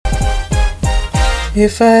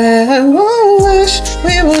If I ever wish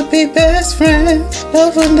we would be best friends,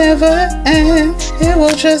 love would never end, it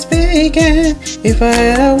will just begin. If I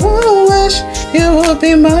ever wish you would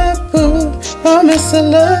be my boo, promise to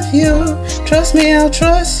love you, trust me, I'll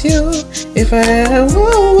trust you. If I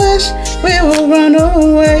ever wish we will run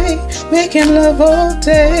away, making love all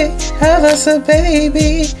day, have us a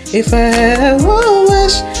baby. If I ever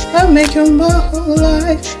wish I'll make you my whole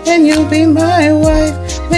life, and you'll be my wife,